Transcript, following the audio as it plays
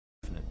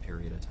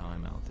period of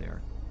time out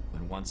there.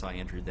 And once I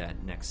entered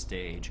that next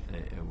stage,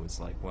 it was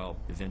like, well,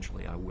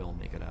 eventually I will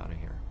make it out of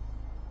here.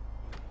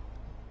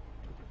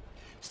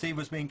 Steve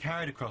was being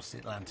carried across the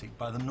Atlantic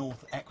by the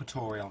North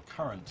Equatorial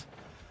Current,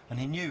 and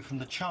he knew from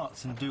the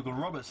charts in Dougal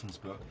Robertson's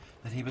book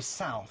that he was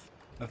south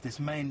of this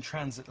main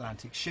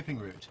transatlantic shipping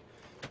route.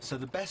 So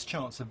the best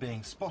chance of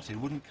being spotted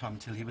wouldn't come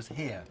till he was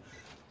here,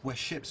 where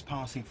ships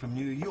passing from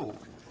New York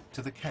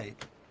to the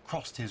Cape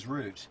crossed his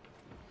route.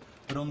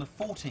 But on the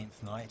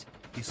 14th night,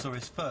 he saw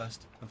his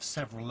first of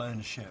several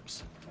lone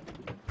ships.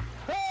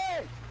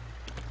 Hey!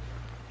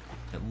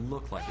 It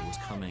looked like it was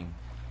coming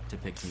to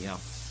pick me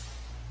up.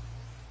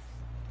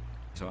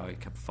 So I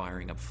kept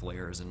firing up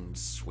flares and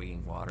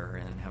swinging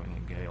water and having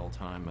a gay old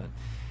time.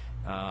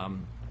 But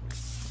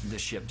the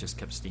ship just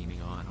kept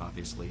steaming on.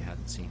 Obviously, it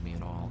hadn't seen me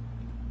at all.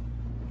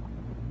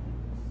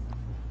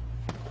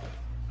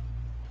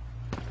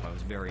 I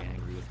was very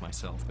angry with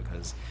myself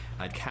because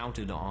I'd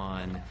counted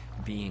on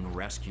being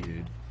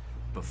rescued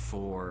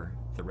before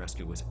the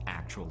rescue was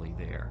actually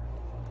there.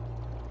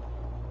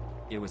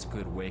 It was a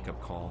good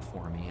wake-up call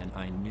for me, and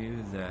I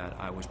knew that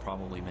I was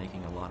probably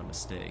making a lot of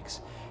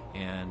mistakes.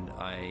 And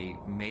I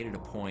made it a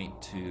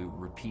point to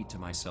repeat to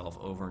myself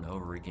over and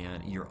over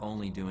again, you're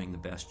only doing the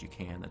best you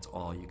can, that's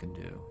all you can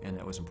do. And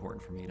that was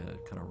important for me to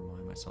kind of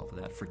remind myself of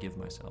that, forgive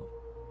myself.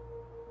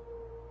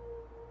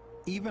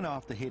 Even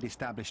after he had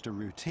established a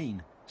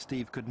routine,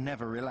 Steve could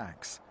never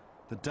relax.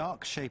 The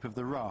dark shape of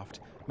the raft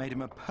made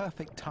him a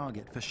perfect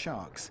target for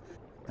sharks,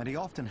 and he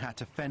often had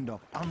to fend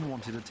off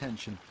unwanted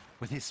attention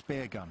with his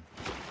spear gun.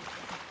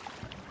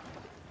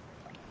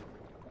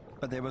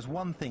 But there was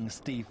one thing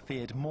Steve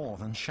feared more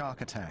than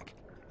shark attack,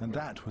 and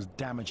that was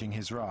damaging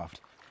his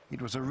raft.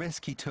 It was a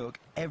risk he took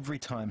every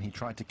time he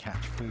tried to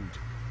catch food.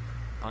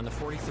 On the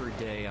 43rd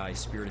day, I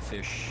speared a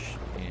fish,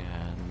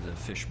 and the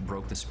fish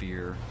broke the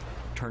spear,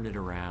 turned it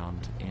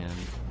around, and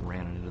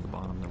ran it into the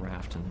bottom of the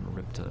raft and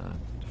ripped a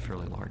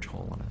fairly large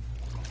hole in it.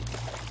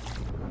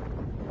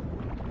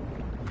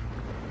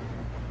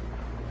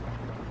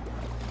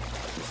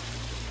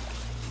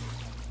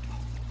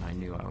 I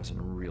knew I was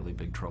in really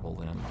big trouble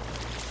then.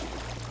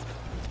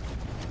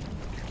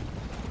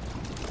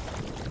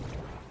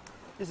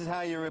 This is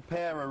how you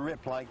repair a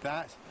rip like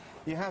that.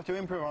 You have to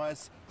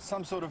improvise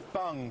some sort of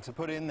bung to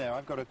put in there.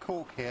 I've got a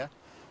cork here.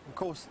 Of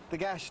course, the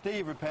gash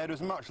Steve repaired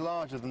was much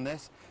larger than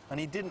this, and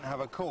he didn't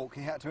have a cork.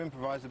 He had to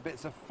improvise with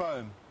bits of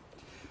foam.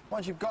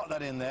 Once you've got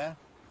that in there,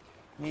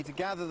 you need to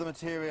gather the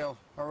material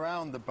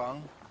around the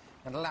bung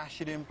and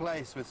lash it in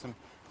place with some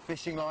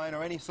fishing line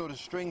or any sort of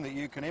string that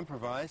you can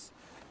improvise.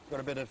 Got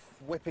a bit of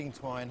whipping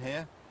twine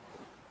here.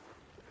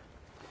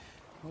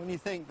 When you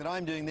think that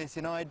I'm doing this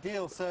in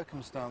ideal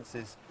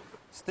circumstances,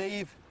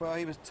 Steve, well,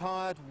 he was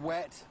tired,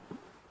 wet,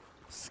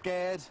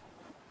 scared,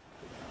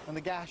 and the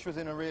gash was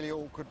in a really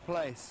awkward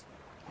place.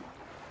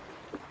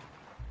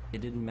 It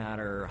didn't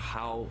matter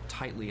how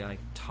tightly I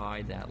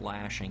tied that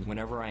lashing.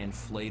 Whenever I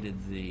inflated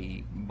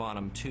the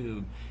bottom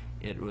tube,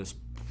 it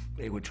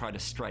would try to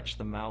stretch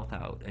the mouth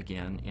out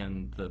again,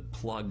 and the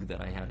plug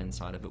that I had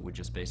inside of it would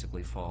just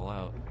basically fall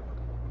out.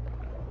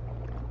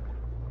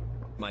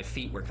 My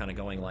feet were kind of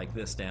going like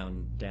this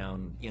down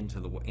into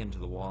the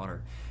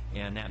water,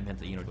 and that meant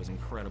that, you know, it was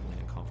incredibly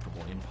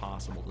uncomfortable,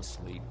 impossible to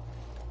sleep,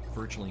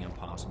 virtually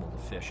impossible to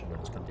fish in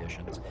those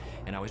conditions.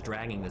 And I was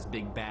dragging this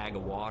big bag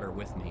of water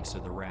with me, so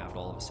the raft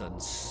all of a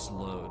sudden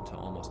slowed to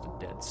almost a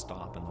dead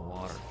stop in the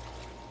water.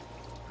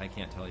 I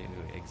can't tell you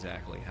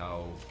exactly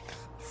how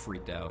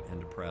freaked out and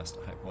depressed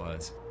I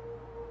was.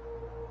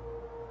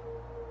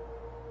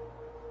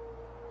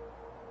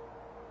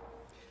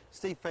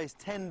 Steve faced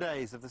 10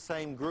 days of the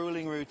same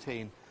grueling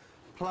routine.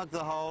 Plug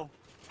the hole,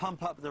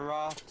 pump up the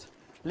raft,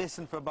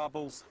 listen for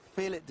bubbles,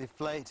 feel it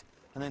deflate,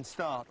 and then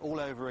start all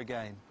over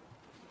again.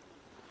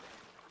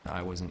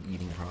 I wasn't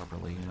eating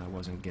properly, and I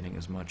wasn't getting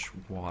as much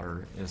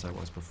water as I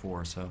was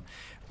before, so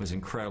it was an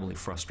incredibly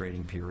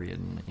frustrating period,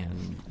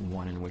 and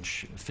one in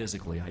which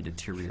physically I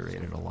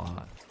deteriorated a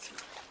lot.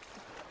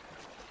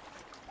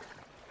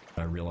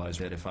 I realized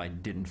that if I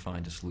didn't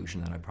find a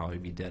solution, that I'd probably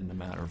be dead in a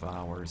matter of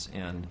hours,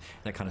 and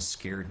that kind of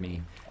scared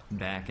me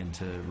back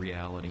into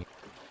reality.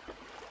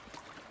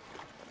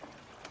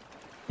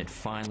 It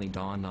finally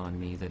dawned on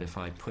me that if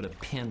I put a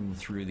pin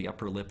through the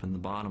upper lip and the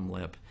bottom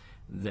lip,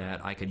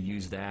 that I could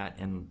use that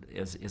and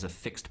as a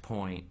fixed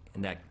point,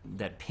 and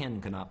that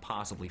pin could not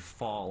possibly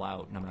fall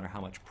out no matter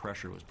how much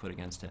pressure was put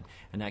against it.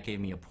 And that gave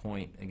me a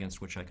point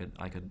against which I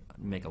could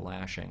make a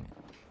lashing.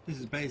 This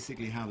is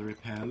basically how the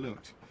repair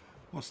looked.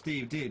 What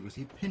Steve did was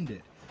he pinned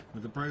it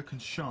with a broken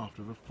shaft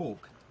of a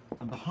fork,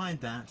 and behind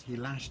that he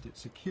lashed it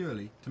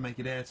securely to make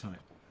it airtight.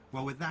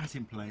 Well, with that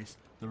in place,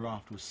 the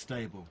raft was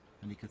stable,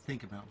 and he could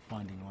think about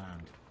finding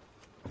land.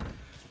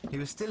 He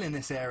was still in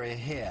this area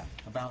here,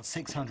 about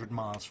 600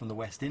 miles from the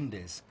West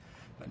Indies,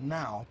 but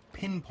now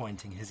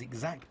pinpointing his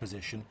exact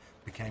position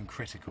became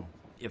critical.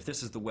 if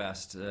this is the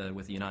West,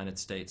 with the United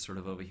States sort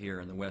of over here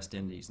and the West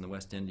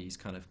Indies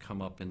kind of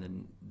come up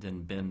and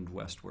then bend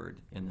westward,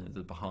 and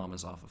the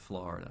Bahamas off of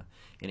Florida,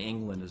 and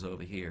England is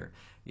over here,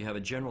 you have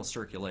a general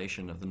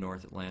circulation of the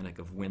North Atlantic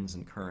of winds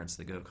and currents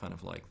that go kind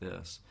of like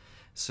this.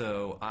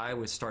 So I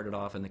started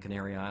off in the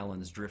Canary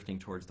Islands drifting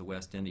towards the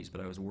West Indies,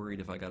 but I was worried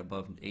if I got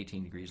above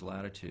 18 degrees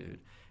latitude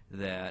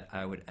that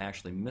I would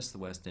actually miss the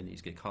West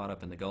Indies, get caught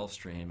up in the Gulf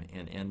Stream,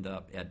 and end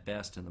up at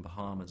best in the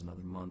Bahamas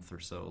another month or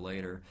so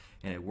later,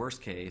 and at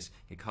worst case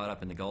get caught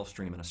up in the Gulf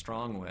Stream in a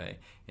strong way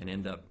and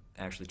end up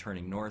actually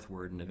turning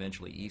northward and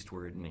eventually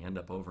eastward and end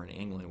up over in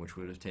England, which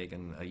would have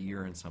taken a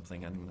year and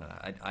something. And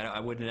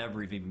I would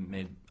never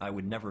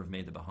have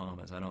made the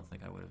Bahamas. I don't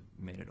think I would have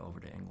made it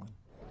over to England.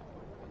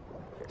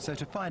 So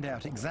to find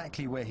out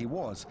exactly where he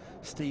was,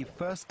 Steve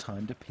first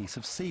timed a piece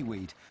of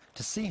seaweed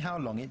to see how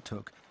long it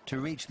took to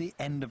reach the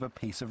end of a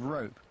piece of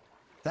rope.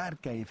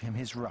 That gave him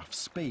his rough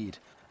speed,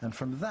 and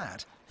from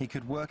that he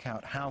could work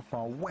out how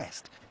far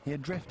west he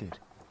had drifted.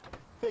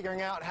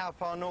 Figuring out how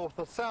far north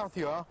or south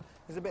you are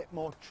is a bit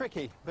more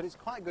tricky, but it's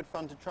quite good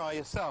fun to try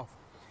yourself.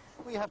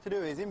 What you have to do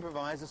is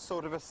improvise a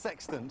sort of a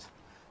sextant,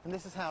 and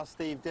this is how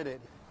Steve did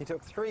it. He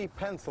took 3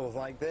 pencils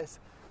like this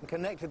and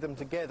connected them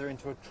together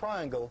into a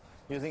triangle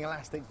using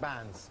elastic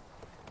bands.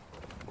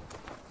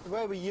 The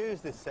way we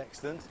use this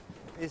sextant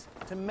is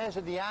to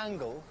measure the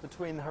angle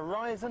between the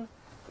horizon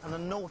and the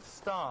North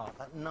Star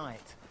at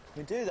night.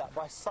 We do that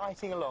by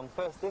sighting along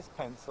first this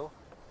pencil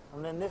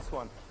and then this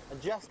one,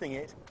 adjusting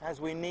it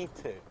as we need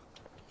to.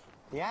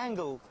 The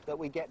angle that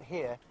we get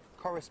here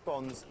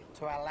corresponds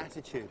to our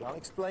latitude. I'll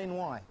explain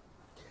why.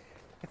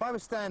 If I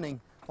was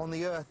standing on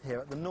the Earth here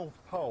at the North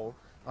Pole,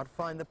 I'd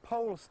find the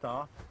pole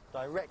star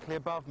directly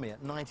above me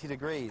at 90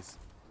 degrees.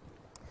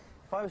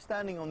 If I was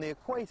standing on the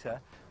equator,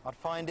 I'd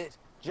find it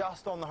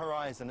just on the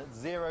horizon at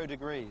 0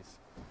 degrees.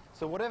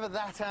 So whatever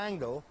that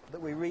angle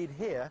that we read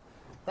here,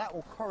 that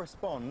will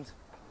correspond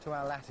to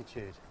our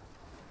latitude.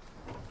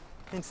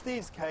 In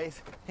Steve's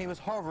case, he was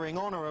hovering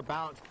on or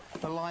about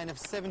the line of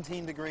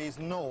 17 degrees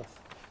north,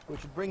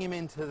 which would bring him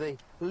into the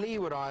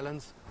Leeward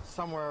Islands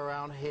somewhere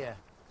around here.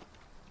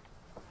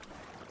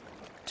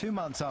 2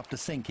 months after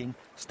sinking,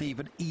 Steve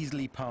had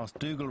easily passed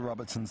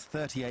Dougal-Robertson's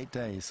 38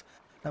 days,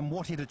 and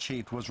what he'd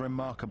achieved was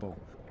remarkable.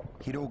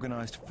 He'd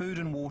organised food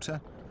and water,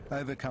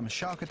 overcome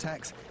shark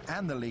attacks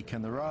and the leak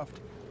in the raft,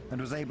 and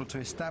was able to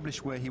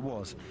establish where he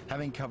was,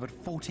 having covered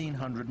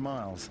 1,400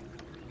 miles.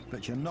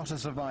 But you're not a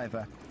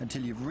survivor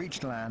until you've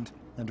reached land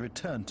and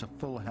returned to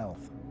full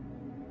health.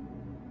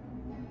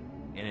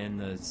 And in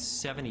the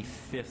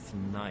 75th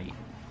night,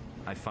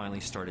 I finally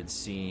started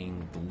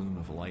seeing the loom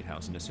of a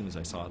lighthouse, and as soon as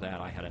I saw that,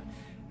 I had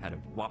a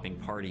whopping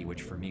party,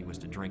 which for me was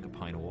to drink a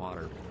pint of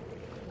water.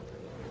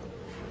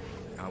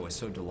 I was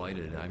so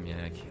delighted. I mean,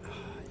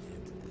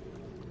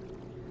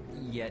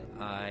 yet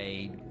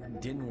I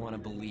didn't want to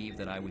believe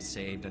that I was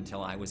saved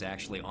until I was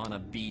actually on a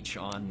beach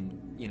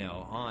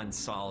on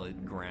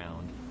solid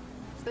ground.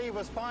 Steve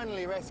was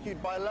finally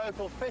rescued by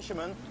local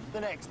fishermen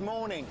the next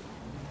morning.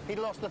 He'd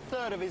lost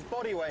 1/3 of his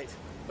body weight,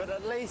 but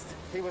at least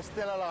he was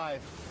still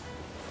alive.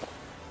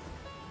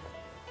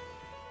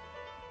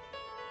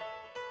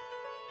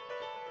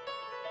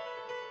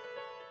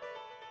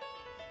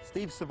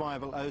 Steve's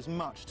survival owes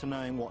much to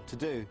knowing what to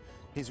do.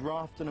 His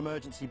raft and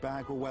emergency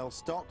bag were well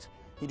stocked,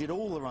 he did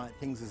all the right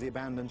things as he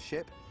abandoned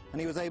ship, and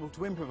he was able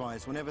to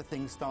improvise whenever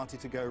things started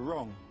to go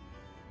wrong.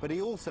 But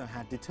he also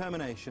had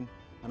determination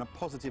and a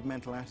positive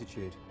mental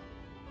attitude.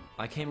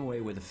 I came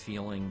away with a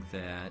feeling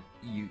that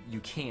you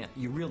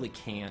really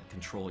can't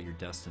control your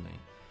destiny,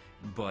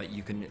 but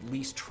you can at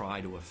least try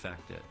to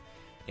affect it.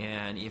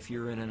 And if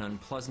you're in an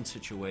unpleasant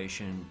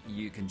situation,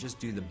 you can just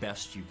do the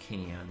best you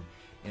can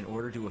in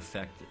order to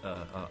affect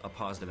a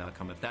positive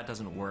outcome. If that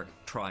doesn't work,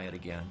 try it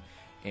again.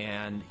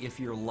 And if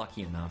you're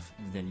lucky enough,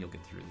 then you'll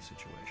get through the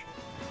situation.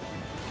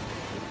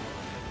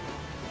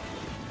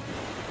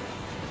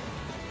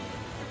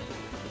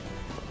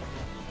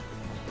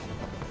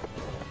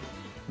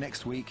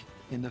 Next week,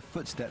 in the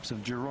footsteps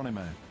of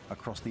Geronimo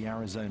across the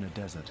Arizona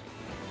desert.